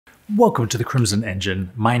Welcome to the Crimson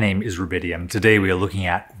Engine. My name is 𝙍𝙁𝙄𝙀. Today we are looking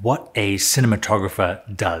at what a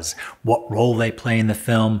cinematographer does, what role they play in the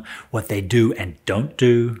film, what they do and don't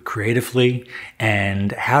do creatively,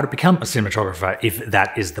 and how to become a cinematographer if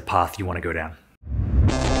that is the path you want to go down.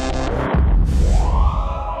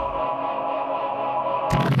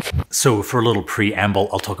 So for a little preamble,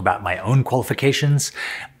 I'll talk about my own qualifications.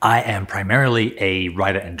 I am primarily a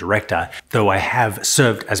writer and director, though I have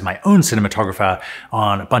served as my own cinematographer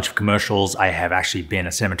on a bunch of commercials. I have actually been a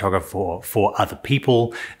cinematographer for other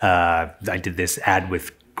people. I did this ad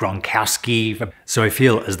with 𝙍𝙐𝙬𝙄𝙎. So I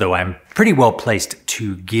feel as though I'm pretty well placed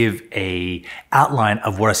to give an outline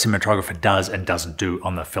of what a cinematographer does and doesn't do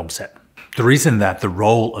on the film set. The reason that the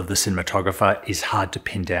role of the cinematographer is hard to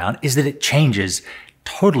pin down is that it changes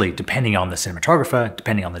totally depending on the cinematographer,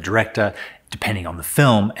 depending on the director, depending on the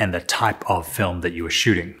film and the type of film that you are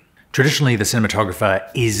shooting. Traditionally, the cinematographer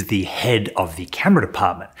is the head of the camera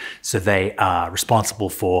department, so they are responsible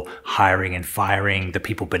for hiring and firing the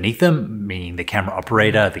people beneath them, meaning the camera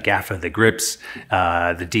operator, the gaffer, the grips,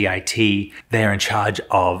 the DIT. They're in charge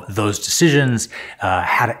of those decisions,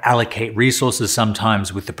 how to allocate resources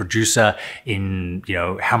sometimes with the producer in,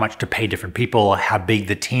 how much to pay different people, how big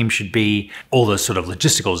the team should be, all those sort of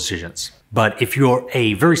logistical decisions. But if you're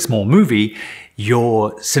a very small movie,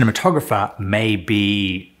 your cinematographer may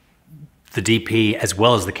be the DP as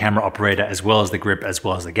well as the camera operator, as well as the grip, as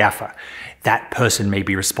well as the gaffer. That person may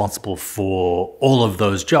be responsible for all of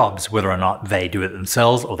those jobs, whether or not they do it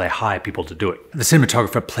themselves or they hire people to do it. The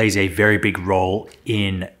cinematographer plays a very big role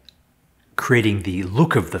in creating the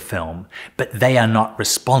look of the film, but they are not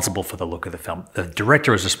responsible for the look of the film. The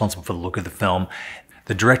director is responsible for the look of the film.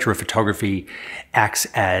 The director of photography acts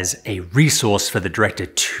as a resource for the director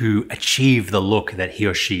to achieve the look that he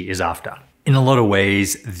or she is after. In a lot of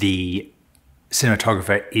ways, the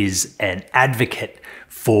cinematographer is an advocate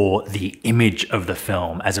for the image of the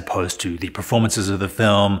film as opposed to the performances of the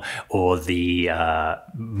film or the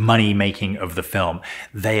money making of the film.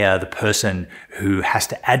 They are the person who has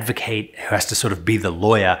to advocate, who has to sort of be the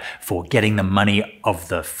lawyer for getting the money of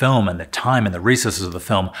the film and the time and the resources of the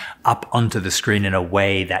film up onto the screen in a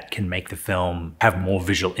way that can make the film have more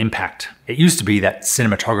visual impact. It used to be that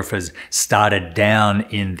cinematographers started down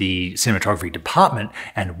in the cinematography department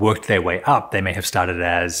and worked their way up. They may have started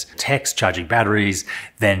as techs charging batteries,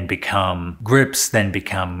 then become grips, then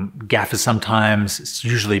become gaffers sometimes,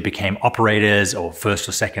 usually became operators or first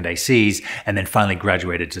or second ACs, and then finally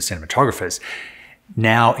graduated to cinematographers.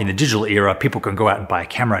 Now in the digital era, people can go out and buy a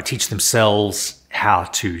camera, teach themselves how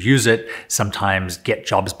to use it, sometimes get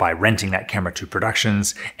jobs by renting that camera to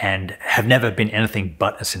productions, and have never been anything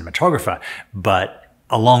but a cinematographer. But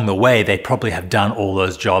along the way, they probably have done all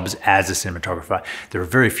those jobs as a cinematographer. There are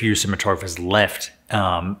very few cinematographers left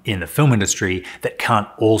in the film industry that can't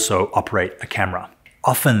also operate a camera.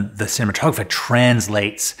 Often the cinematographer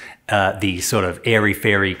translates the sort of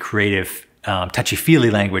airy-fairy creative touchy-feely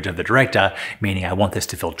language of the director, meaning I want this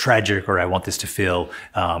to feel tragic or I want this to feel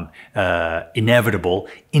inevitable,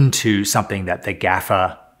 into something that the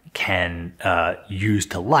gaffer can use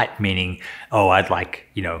to light, meaning, oh, I'd like,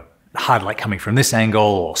 hard light coming from this angle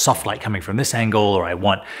or soft light coming from this angle, or I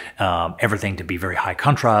want everything to be very high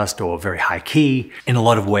contrast or very high key. In a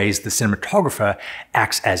lot of ways, the cinematographer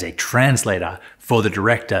acts as a translator for the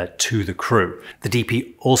director to the crew. The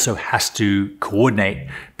DP also has to coordinate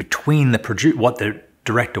between what the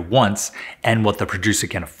director wants and what the producer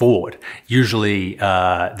can afford. Usually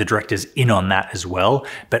the director's in on that as well,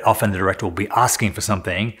 but often the director will be asking for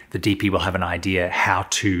something. The DP will have an idea how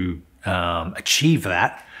to achieve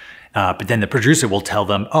that. But then the producer will tell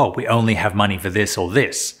them, oh, we only have money for this or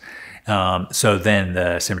this. So then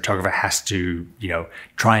the cinematographer has to,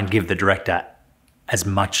 try and give the director as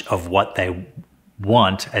much of what they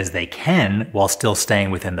want as they can while still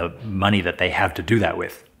staying within the money that they have to do that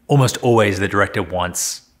with. Almost always the director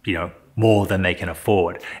wants, more than they can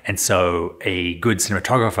afford. And so a good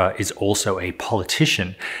cinematographer is also a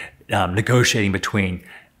politician, negotiating between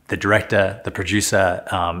the director, the producer,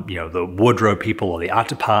 the wardrobe people or the art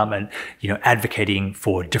department, advocating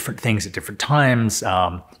for different things at different times,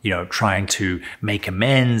 trying to make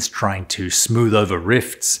amends, trying to smooth over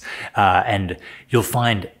rifts. And you'll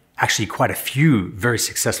find actually quite a few very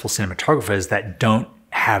successful cinematographers that don't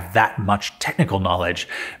have that much technical knowledge,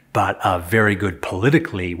 but are very good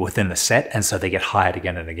politically within the set. And so they get hired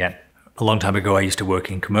again and again. A long time ago, I used to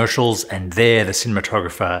work in commercials, and there the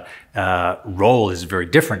cinematographer role is very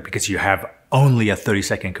different because you have only a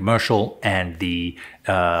 30-second commercial, and the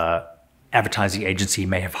advertising agency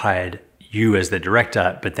may have hired you as the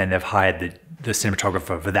director, but then they've hired the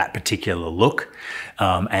cinematographer for that particular look.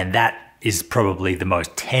 And that is probably the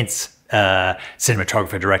most tense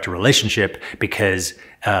cinematographer-director relationship, because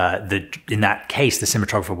in that case, the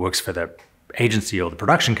cinematographer works for the agency or the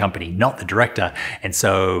production company, not the director. And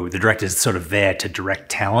so the director is sort of there to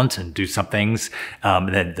direct talent and do some things.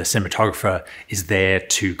 And then the cinematographer is there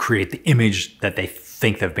to create the image that they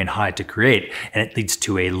think they've been hired to create. And it leads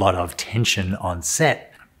to a lot of tension on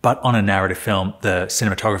set. But on a narrative film, the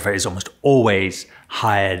cinematographer is almost always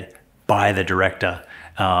hired by the director.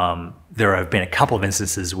 There have been a couple of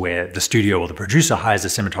instances where the studio or the producer hires a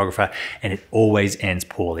cinematographer and it always ends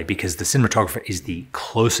poorly, because the cinematographer is the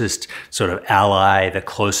closest sort of ally, the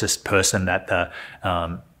closest person that the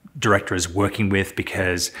director is working with,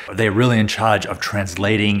 because they're really in charge of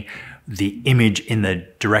translating the image in the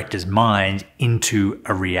director's mind into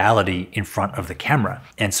a reality in front of the camera.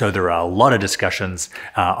 And so there are a lot of discussions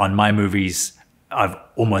on my movies. I've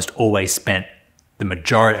almost always spent the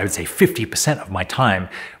majority, I would say 50% of my time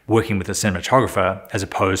working with a cinematographer as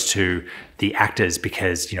opposed to the actors,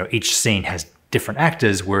 because each scene has different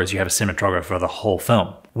actors, whereas you have a cinematographer for the whole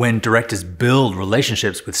film. When directors build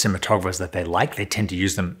relationships with cinematographers that they like, they tend to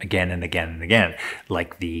use them again and again and again,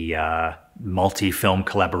 like the multi-film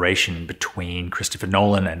collaboration between Christopher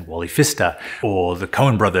Nolan and Wally Pfister, or the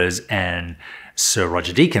Coen brothers and Sir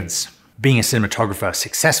Roger Deakins. Being a cinematographer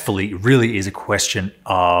successfully really is a question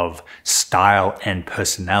of style and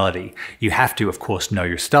personality. You have to, of course, know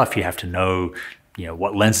your stuff. You have to know,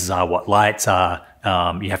 what lenses are, what lights are.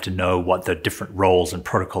 You have to know what the different roles and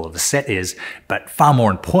protocol of the set is. But far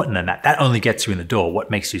more important than that, that only gets you in the door.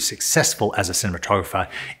 What makes you successful as a cinematographer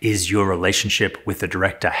is your relationship with the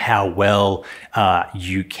director, how well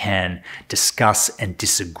you can discuss and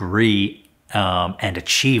disagree and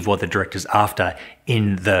achieve what the director's after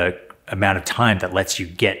in the amount of time that lets you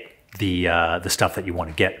get the stuff that you want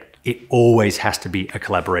to get. It always has to be a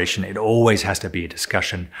collaboration. It always has to be a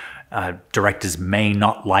discussion. Directors may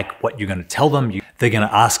not like what you're going to tell them. They're going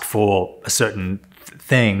to ask for a certain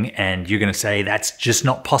thing and you're going to say, that's just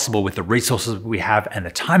not possible with the resources we have and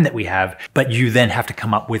the time that we have. But you then have to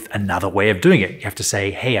come up with another way of doing it. You have to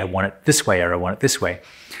say, hey, I want it this way, or I want it this way.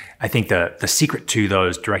 I think the secret to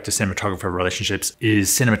those director-cinematographer relationships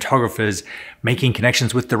is cinematographers making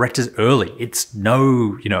connections with directors early. It's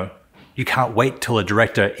you can't wait till a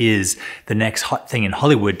director is the next hot thing in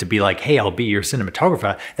Hollywood to be like, hey, I'll be your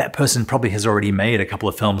cinematographer. That person probably has already made a couple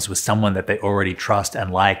of films with someone that they already trust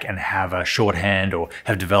and like and have a shorthand or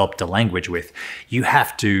have developed a language with. You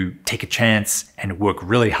have to take a chance and work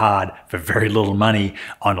really hard for very little money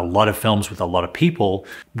on a lot of films with a lot of people,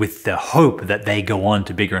 with the hope that they go on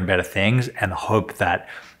to bigger and better things, and the hope that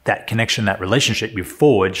that connection, that relationship you've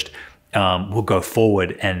forged will go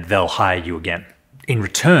forward and they'll hire you again. In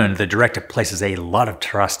return, the director places a lot of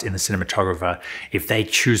trust in the cinematographer. If they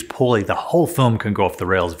choose poorly, the whole film can go off the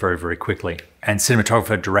rails very, very quickly. And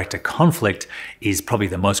cinematographer-director conflict is probably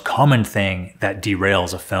the most common thing that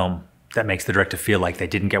derails a film, that makes the director feel like they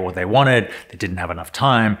didn't get what they wanted, they didn't have enough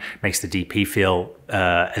time, makes the DP feel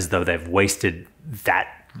as though they've wasted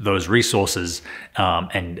those resources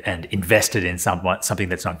and invested in something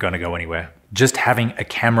that's not going to go anywhere. Just having a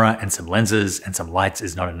camera and some lenses and some lights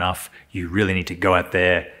is not enough. You really need to go out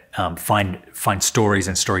there, find stories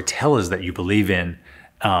and storytellers that you believe in,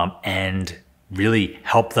 and really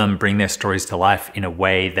help them bring their stories to life in a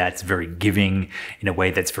way that's very giving, in a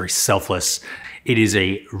way that's very selfless. It is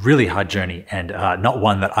a really hard journey, and not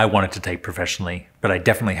one that I wanted to take professionally, but I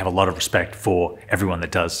definitely have a lot of respect for everyone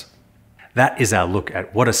that does. That is our look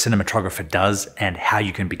at what a cinematographer does and how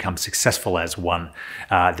you can become successful as one.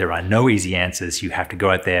 There are no easy answers. You have to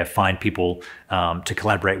go out there, find people to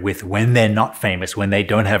collaborate with when they're not famous, when they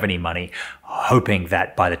don't have any money, hoping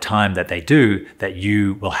that by the time that they do, that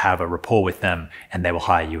you will have a rapport with them and they will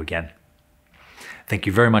hire you again. Thank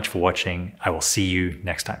you very much for watching. I will see you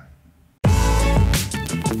next time.